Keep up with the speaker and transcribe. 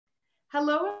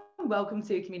Hello and welcome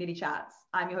to Community Chats.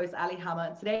 I'm your host, Ali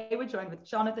Hammer. Today we're joined with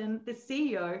Jonathan, the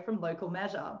CEO from Local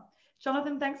Measure.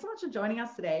 Jonathan, thanks so much for joining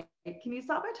us today. Can you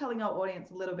start by telling our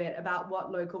audience a little bit about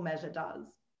what Local Measure does?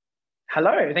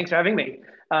 Hello, thanks for having me.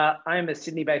 I'm a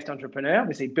Sydney-based entrepreneur,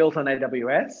 obviously built on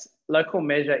AWS. Local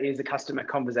Measure is a customer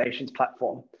conversations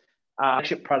platform. Our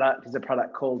flagship product is a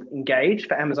product called Engage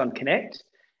for Amazon Connect,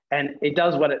 and it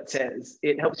does what it says.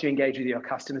 It helps you engage with your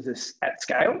customers at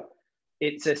scale.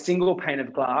 It's a single pane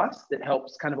of glass that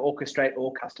helps kind of orchestrate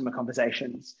all customer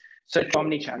conversations. So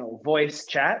omni-channel, voice,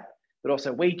 chat, but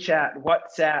also WeChat,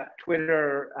 WhatsApp,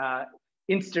 Twitter,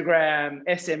 Instagram,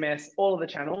 SMS, all of the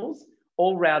channels,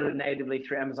 all routed natively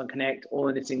through Amazon Connect, all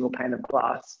in a single pane of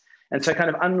glass. And so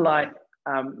kind of unlike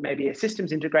maybe a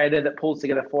systems integrator that pulls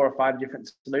together 4 or 5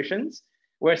 different solutions,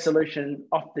 we're a solution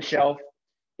off the shelf.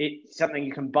 It's something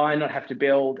you can buy, not have to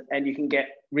build, and you can get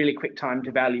really quick time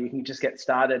to value. You can just get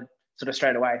started sort of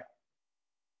straight away.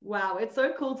 Wow, it's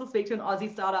so cool to speak to an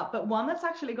Aussie startup, but one that's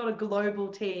actually got a global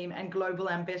team and global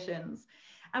ambitions.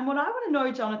 And what I want to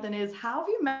know, Jonathan, is how have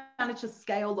you managed to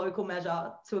scale Local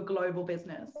Measure to a global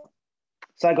business?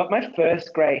 So I got my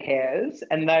first grey hairs,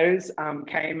 and those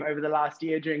came over the last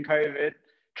year during COVID,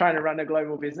 trying to run a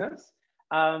global business.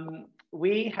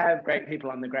 We have great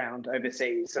people on the ground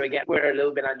overseas. So again, we're a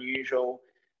little bit unusual,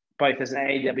 both as an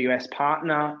AWS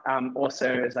partner,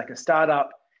 also as like a startup,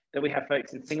 that we have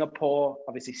folks in Singapore,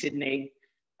 obviously Sydney,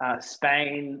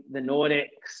 Spain, the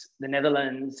Nordics, the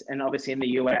Netherlands, and obviously in the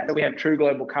US. So we have true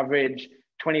global coverage,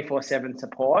 24/7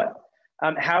 support.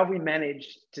 How have we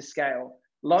managed to scale?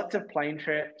 Lots of plane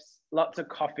trips, lots of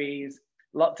coffees,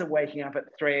 lots of waking up at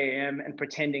 3 a.m. and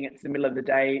pretending it's the middle of the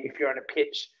day if you're on a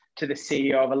pitch to the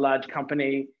CEO of a large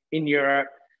company in Europe,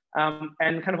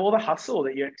 and kind of all the hustle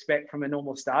that you expect from a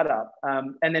normal startup.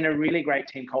 And then a really great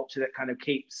team culture that kind of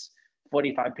keeps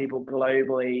 45 people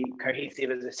globally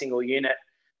cohesive as a single unit.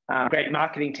 Great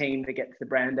marketing team that gets the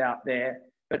brand out there.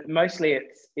 But mostly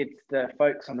it's the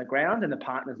folks on the ground and the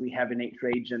partners we have in each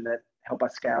region that help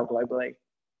us scale globally.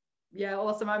 Yeah,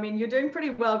 awesome. I mean, you're doing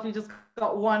pretty well if you just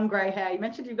got one grey hair. You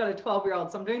mentioned you've got a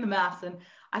 12-year-old, so I'm doing the maths, and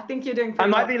I think you're doing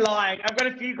pretty well. I might be lying. I've got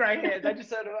a few grey hairs. I just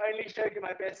sort of only show you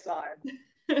my best side.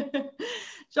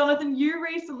 Jonathan, you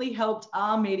recently helped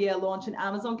our media launch an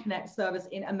Amazon Connect service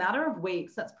in a matter of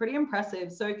weeks. That's pretty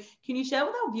impressive. So can you share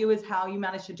with our viewers how you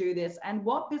managed to do this and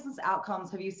what business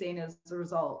outcomes have you seen as a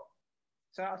result?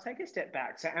 So I'll take a step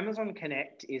back. So Amazon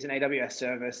Connect is an AWS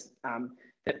service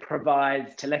that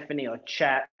provides telephony or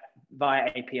chat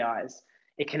via APIs.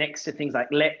 It connects to things like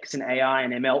Lex and AI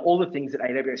and ML, all the things that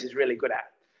AWS is really good at.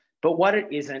 But what it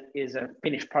isn't is a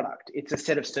finished product. It's a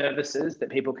set of services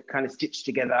that people can kind of stitch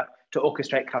together to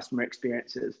orchestrate customer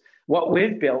experiences. What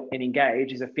we've built in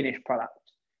Engage is a finished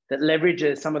product that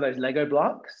leverages some of those Lego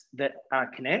blocks that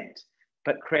Connect,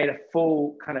 but create a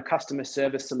full kind of customer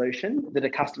service solution that a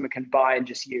customer can buy and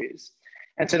just use.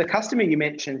 And so the customer you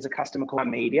mentioned is a customer called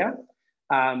Media.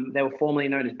 They were formerly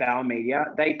known as Bauer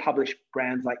Media. They publish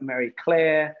brands like Marie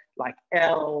Claire, like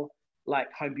Elle,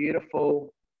 like Home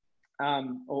Beautiful,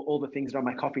 all the things that are on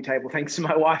my coffee table, thanks to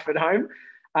my wife at home.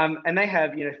 And they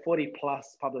have 40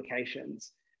 plus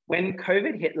publications. When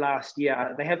COVID hit last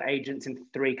year, they have agents in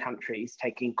 3 countries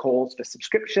taking calls for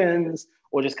subscriptions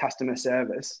or just customer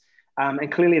service.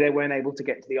 And clearly they weren't able to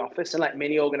get to the office. And like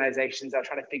many organizations, they're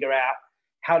trying to figure out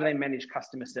how do they manage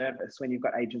customer service when you've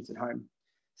got agents at home.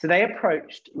 So they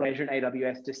approached Leisure and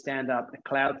AWS to stand up a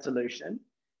cloud solution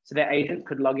so their agents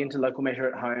could log into Local Measure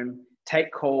at home,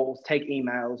 take calls, take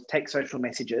emails, take social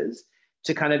messages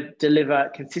to kind of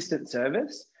deliver consistent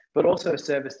service, but also a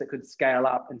service that could scale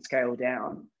up and scale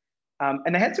down.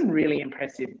 And they had some really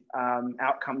impressive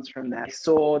outcomes from that. They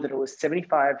saw that it was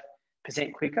 75%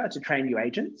 quicker to train new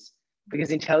agents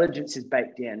because intelligence is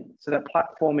baked in. So the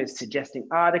platform is suggesting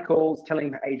articles,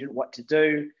 telling the agent what to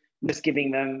do, just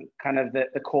giving them kind of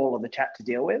the call or the chat to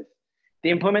deal with. The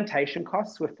implementation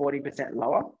costs were 40%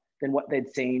 lower than what they'd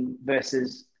seen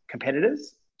versus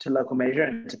competitors to Local Measure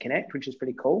and to Connect, which is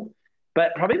pretty cool.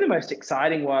 But probably the most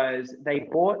exciting was they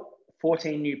bought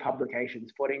 14 new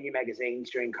publications, 14 new magazines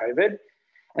during COVID.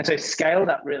 And so scaled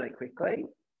up really quickly.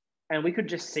 And we could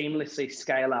just seamlessly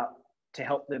scale up to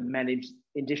help them manage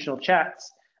additional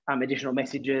chats, additional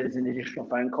messages and additional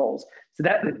phone calls. So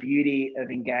that's the beauty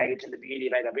of Engage and the beauty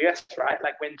of AWS, right?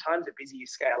 Like when times are busy, you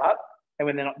scale up, and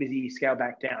when they're not busy, you scale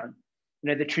back down.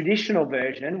 The traditional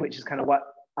version, which is kind of what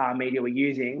our media were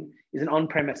using, is an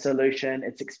on-premise solution.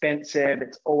 It's expensive,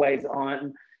 it's always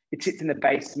on, it sits in the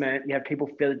basement, you have people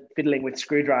fiddling with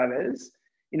screwdrivers.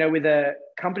 With a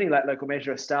company like Local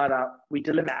Measure, a startup, we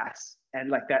deliver SaaS, and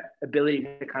like that ability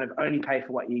to kind of only pay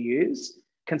for what you use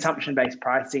consumption-based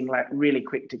pricing, like really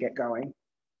quick to get going.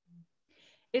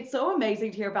 It's so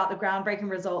amazing to hear about the groundbreaking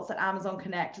results that Amazon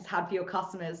Connect has had for your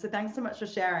customers. So thanks so much for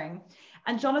sharing.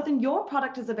 And Jonathan, your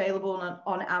product is available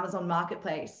on Amazon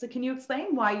Marketplace. So can you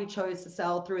explain why you chose to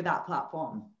sell through that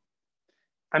platform?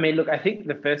 I mean, look, I think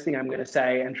the first thing I'm going to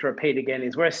say and to repeat again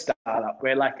is we're a startup.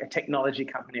 We're like a technology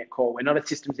company at core. We're not a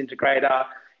systems integrator.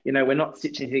 You know, we're not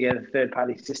stitching together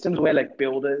third-party systems. We're like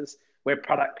builders. We're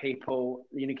product people.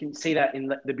 You know, you can see that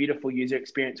in the beautiful user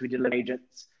experience we deliver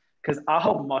agents. Because our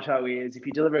whole motto is if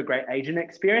you deliver a great agent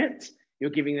experience,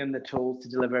 you're giving them the tools to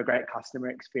deliver a great customer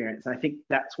experience. And I think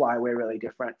that's why we're really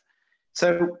different.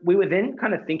 So we were then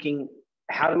kind of thinking,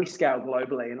 how do we scale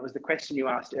globally? And it was the question you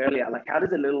asked earlier, like, how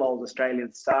does a little old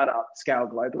Australian startup scale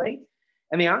globally?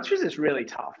 And the answer is it's really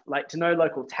tough, like to know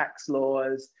local tax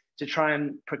laws, to try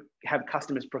and have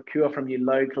customers procure from you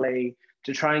locally,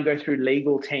 to try and go through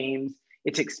legal teams.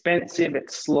 It's expensive,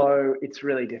 it's slow, it's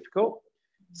really difficult.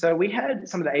 So we had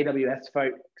some of the AWS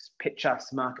folks pitch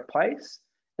us Marketplace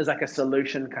as like a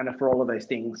solution kind of for all of those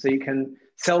things. So you can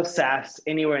sell SaaS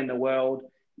anywhere in the world.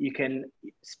 You can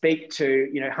speak to,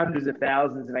 you know, hundreds of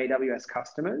thousands of AWS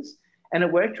customers, and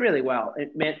it worked really well.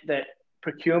 It meant that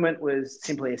procurement was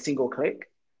simply a single click.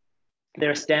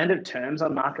 There are standard terms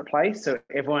on Marketplace, so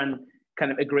everyone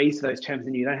kind of agrees to those terms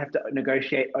and you don't have to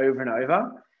negotiate over and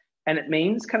over. And it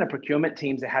means kind of procurement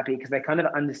teams are happy because they kind of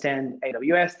understand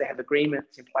AWS, they have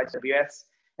agreements in place with AWS.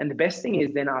 And the best thing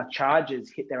is then our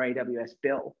charges hit their AWS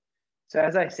bill. So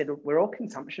as I said, we're all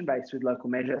consumption-based with local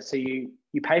measure. So you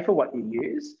pay for what you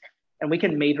use, and we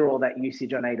can meter all that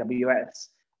usage on AWS.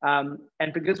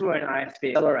 And because we're an ISV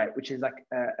Accelerate, which is like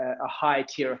a high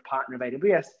tier of partner of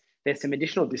AWS, there's some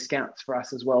additional discounts for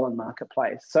us as well in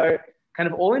Marketplace. So kind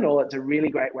of all in all, it's a really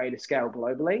great way to scale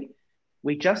globally.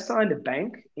 We just signed a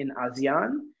bank in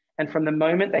ASEAN, and from the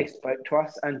moment they spoke to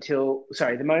us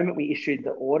the moment we issued the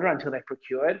order until they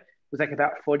procured was like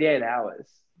about 48 hours.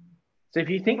 So if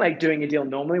you think like doing a deal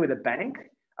normally with a bank,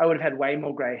 I would have had way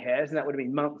more gray hairs, and that would have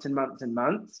been months and months and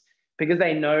months, because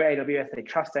they know AWS, they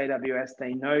trust AWS,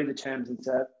 they know the terms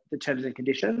and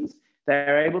conditions.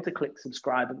 They're able to click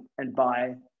subscribe and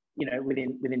buy, you know,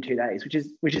 within 2 days,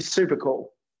 which is super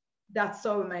cool. That's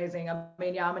so amazing. I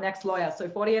mean, yeah, I'm an ex-lawyer, so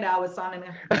 48 hours signing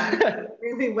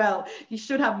really well. You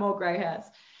should have more gray hairs.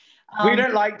 We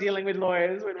don't like dealing with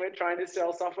lawyers when we're trying to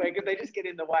sell software because they just get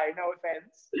in the way. No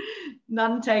offense.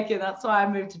 None taken. That's why I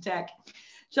moved to tech.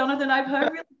 Jonathan, I've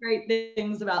heard really great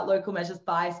things about local measures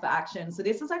bias for action. So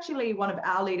this is actually one of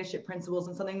our leadership principles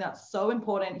and something that's so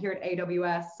important here at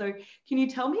AWS. So can you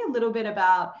tell me a little bit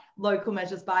about local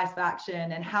measures bias for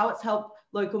action and how it's helped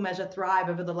local measure thrive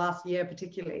over the last year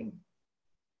particularly?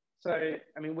 So,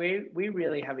 I mean, we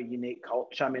really have a unique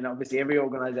culture. I mean, obviously every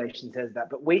organization says that,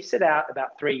 but we set out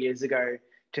about 3 years ago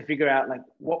to figure out like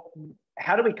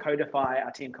how do we codify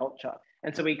our team culture?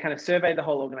 And so we kind of surveyed the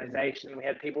whole organization. We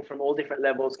had people from all different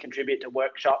levels contribute to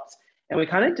workshops, and we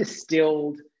kind of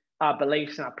distilled our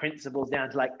beliefs and our principles down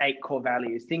to like 8 core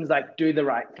values. Things like do the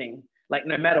right thing, like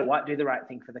no matter what, do the right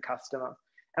thing for the customer.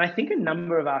 And I think a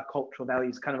number of our cultural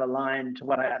values kind of align to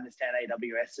what I understand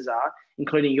AWS's are,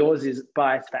 including yours is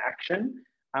bias for action.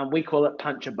 We call it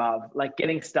punch above, like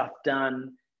getting stuff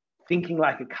done, thinking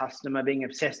like a customer, being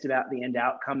obsessed about the end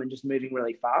outcome and just moving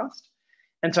really fast.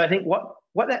 And so I think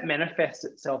what that manifests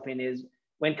itself in is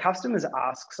when customers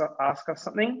ask us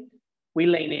something, we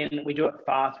lean in, we do it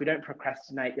fast, we don't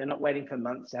procrastinate. They're not waiting for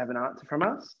months to have an answer from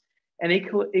us. And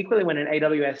equally when an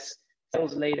AWS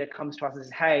sales leader comes to us and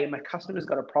says, hey, my customer's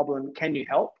got a problem, can you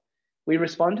help? We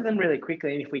respond to them really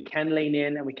quickly. And if we can lean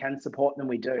in and we can support them,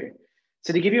 we do.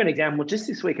 So to give you an example, just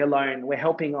this week alone, we're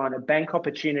helping on a bank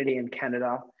opportunity in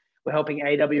Canada. We're helping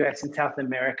AWS in South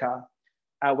America.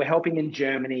 We're helping in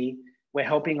Germany. We're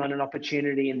helping on an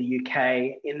opportunity in the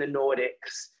UK, in the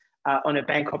Nordics, on a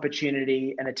bank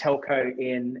opportunity and a telco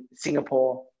in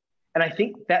Singapore. And I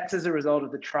think that's as a result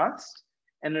of the trust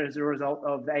and as a result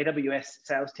of the AWS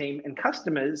sales team and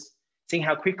customers seeing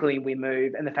how quickly we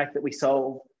move and the fact that we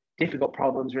solve difficult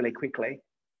problems really quickly.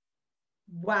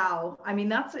 Wow. I mean,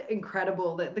 that's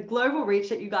incredible. The global reach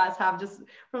that you guys have just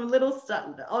from a little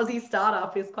Aussie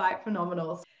startup is quite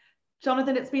phenomenal.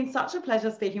 Jonathan, it's been such a pleasure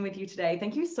speaking with you today.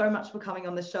 Thank you so much for coming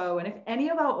on the show. And if any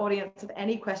of our audience have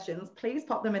any questions, please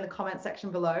pop them in the comment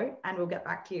section below and we'll get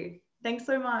back to you. Thanks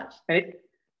so much.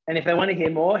 And if they want to hear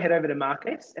more, head over to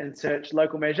Markets and search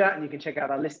local measure and you can check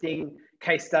out our listing,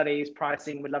 case studies,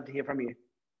 pricing. We'd love to hear from you.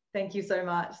 Thank you so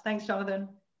much. Thanks, Jonathan.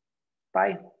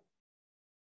 Bye.